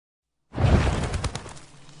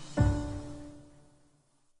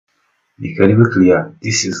Karibu Client,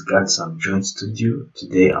 this is Godson Joint Studio.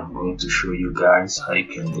 Today I'm going to show you guys how you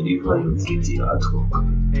can deliver your 3D artwork.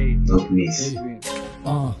 Don't miss.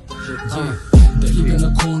 Dahiga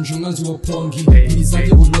na konje umwanzi wa pongi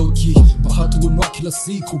nizange buloki bahatu bunwa kila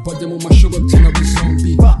siku baje mu mashoga tena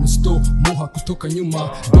bizombi musto moha kutoka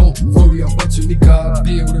nyuma don't worry about you nigga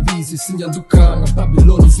be urabizi sinyanduka na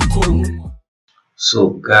Babylon zikora. So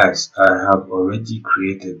guys, I have already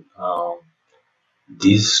created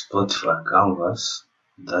this Spotify canvas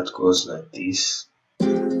that goes like this.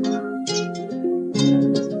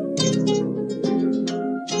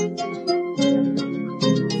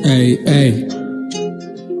 Hey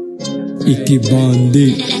Icky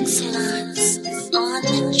Bondi Excellence on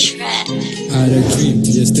the track. I had a dream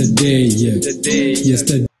yesterday.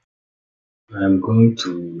 I'm going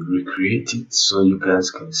to recreate it so you guys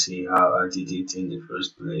can see how I did it in the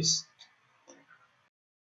first place.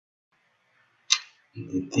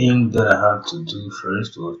 The thing that I have to do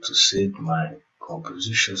first was to set my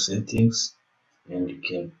composition settings, and you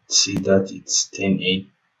can see that it's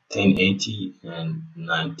 1080 and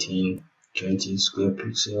 1920 square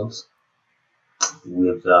pixels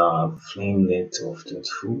with a frame rate of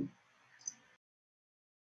 24.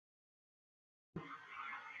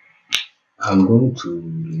 I'm going to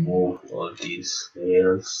remove all these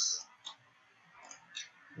layers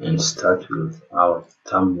and start with our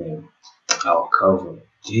thumbnail, our cover.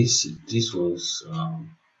 This was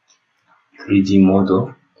 3D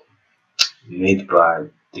model made by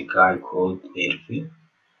the guy called Adobe.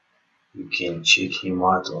 You can check him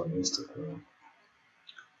out on Instagram.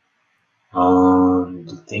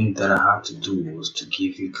 The thing that I had to do was to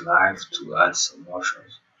give it life to add some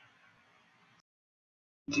motions.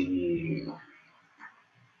 The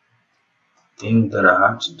thing that I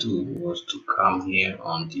had to do was to come here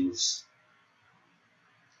on this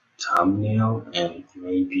thumbnail and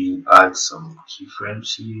maybe add some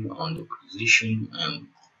keyframes here on the position and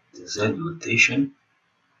the Z rotation,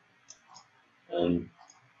 and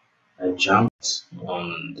I jumped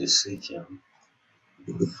on the second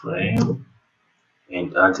frame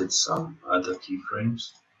and added some other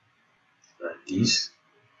keyframes like this,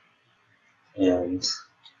 and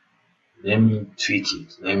let me tweak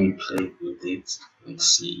it, let me play with it and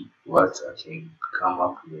see what I can come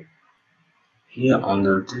up with. Here on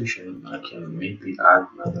the rotation I can maybe add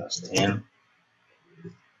 -10.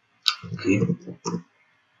 Okay,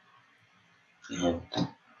 and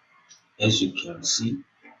as you can see,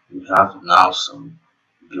 we have now some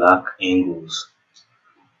black angles.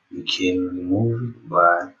 You can remove it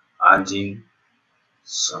by adding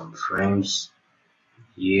some frames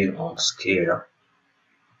here on scale,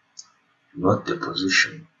 not the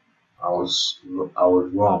position. I was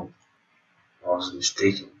wrong, I was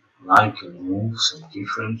mistaken. Now you can remove some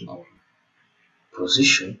keyframes on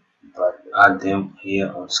position but add them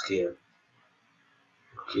here on scale.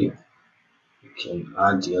 Okay, you can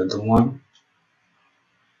add the other one,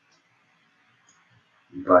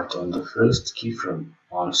 but on the first keyframe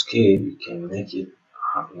on scale you can make it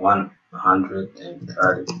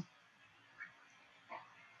 130.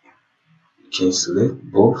 You can select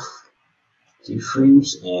both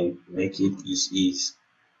keyframes and make it as is.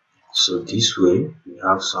 So this way we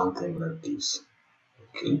have something like this.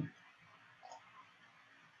 Okay,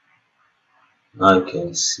 now you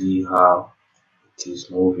can see how it is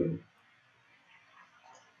moving.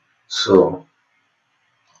 So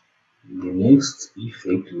the next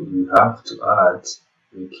effect we have to add,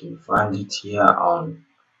 we can find it here on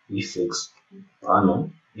effects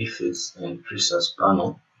panel, effects and presets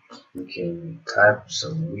panel. We can type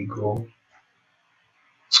some wiggle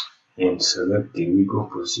and select the wiggle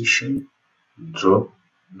position,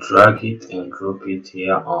 drag it and drop it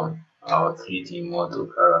here on our 3D model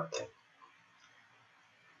character.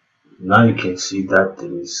 Now you can see that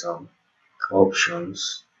there is some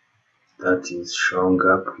options that is showing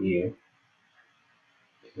up here,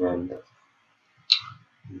 and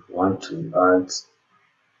we want to add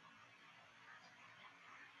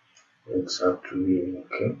exactly here.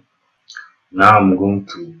 Okay, now I'm going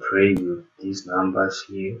to play with these numbers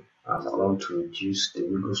here. I'm going to reduce the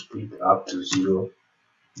wiggle speed up to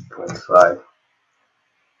 0.5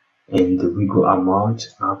 and the wiggle amount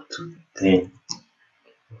up to 10.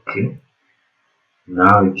 Okay,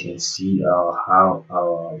 now you can see how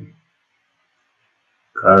our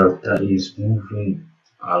character is moving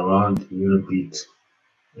around a little bit,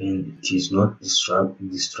 and it is not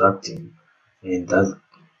distracting, and that's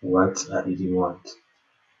what I really want.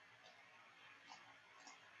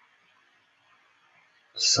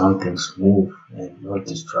 Something smooth and not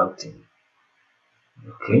distracting.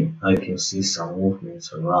 Okay, I can see some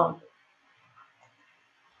movements around.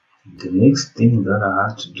 The next thing that I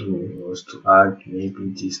had to do was to add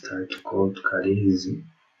maybe this title called Karibu.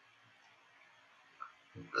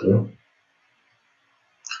 Okay,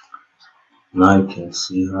 now you can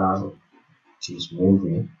see how it is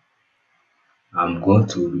moving. I'm going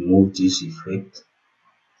to remove this effect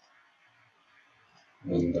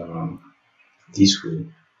and this way.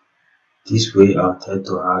 This way our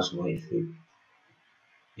title has no effect.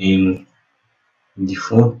 In the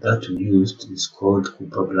font that we used is called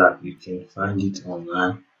Cooper Black. You can find it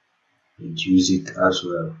online and use it as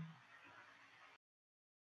well.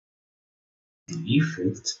 The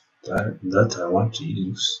effect that I want to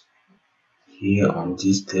use here on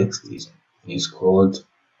this text is called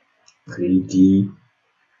 3D.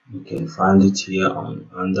 You can find it here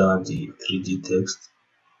under the 3D text.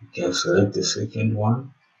 You can select the second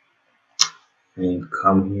one and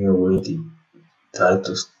come here where the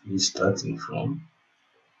title is starting from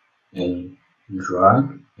and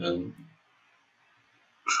drag and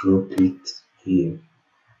drop it here.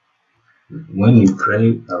 When you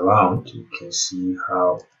play around, you can see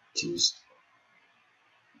how it is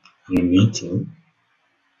animating,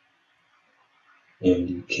 and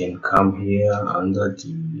you can come here under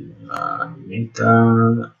the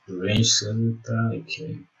animator range center. You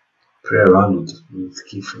can play around with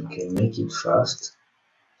keyframe. You can make it fast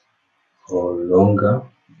or longer.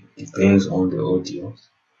 It depends on the audio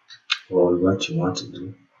or what you want to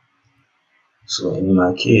do. So in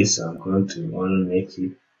my case, I'm going to only make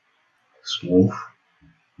it smooth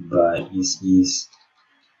by ease.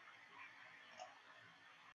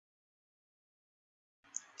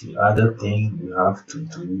 The other thing we have to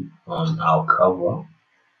do on our cover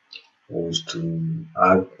was to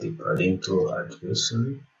add the parental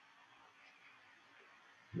advisory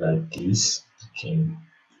like this. You can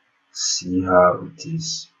see how it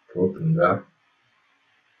is popping up.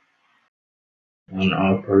 On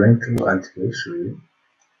our parental advisory,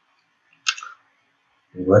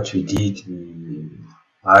 what we did, we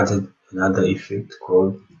added another effect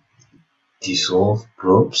called dissolve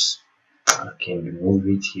props. I can remove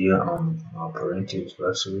it here on our parental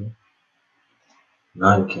advisory.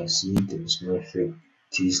 Now you can see there is no effect.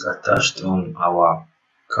 It is attached on our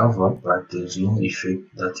cover, but there is no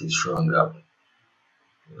effect that is showing up.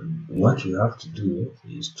 What you have to do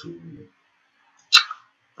is to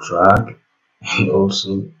drag and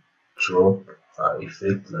also drop an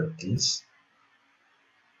effect like this.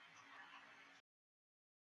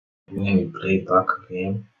 When you play back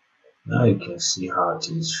again, now you can see how it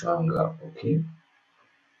is showing up. Okay,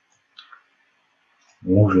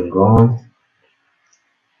 moving on.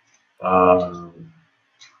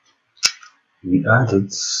 We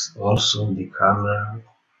added also the camera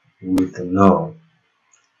with the null.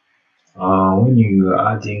 When you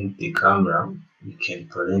are adding the camera, you can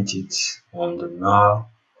parent it on the null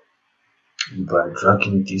by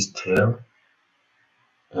dragging this tail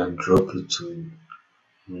and drop it to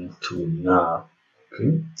null.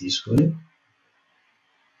 Okay, this way,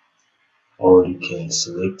 or you can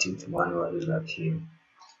select it manually like here.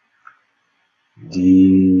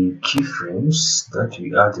 The keyframes that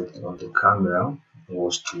we added on the camera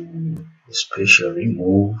was to especially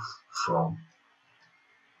move from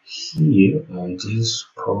here on this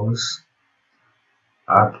pose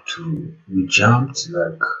up to, we jumped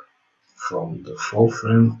like from the 4th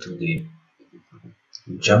frame to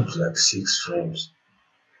we jumped like 6 frames,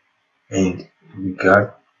 and we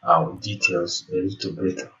got our details a little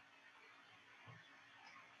better.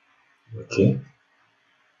 Okay,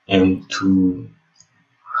 and to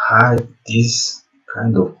hide this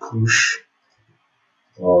kind of push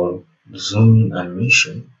or zoom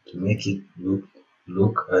animation to make it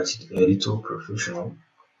look at it a little professional,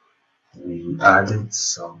 we added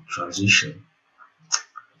some transition.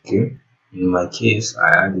 Okay, in my case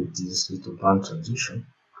I added this little band transition.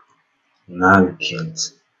 Now you can't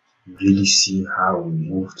really see how we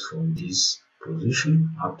moved from this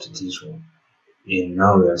position up to this one, and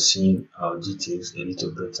now we are seeing our details a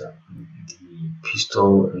little better, the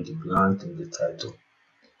pistol and the blunt and the title.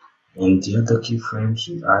 And the other keyframes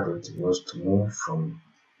we added was to move from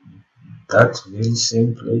that very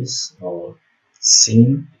same place or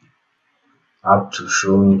scene up to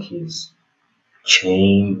showing his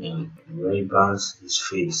chain and Ray-Bans, his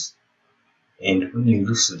face. And when you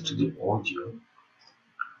listen to the audio,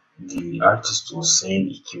 the artist was saying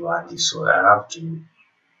Ikiwandi, so I have to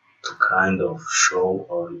kind of show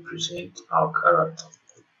or represent our character.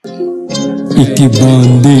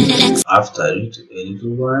 Ikibandi. After a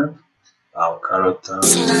little while, our character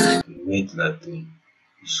made like the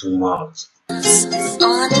zoom out. On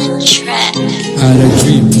the track. Had a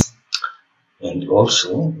dream. And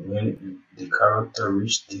also, when the character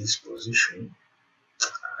reached this position,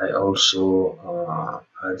 I also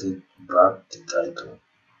added back the title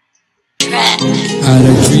I had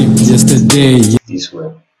a dream yesterday. this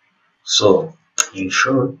way. So, in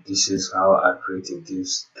short, this is how I created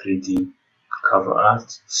this 3D cover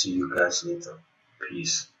art. See you guys later.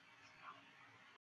 Peace.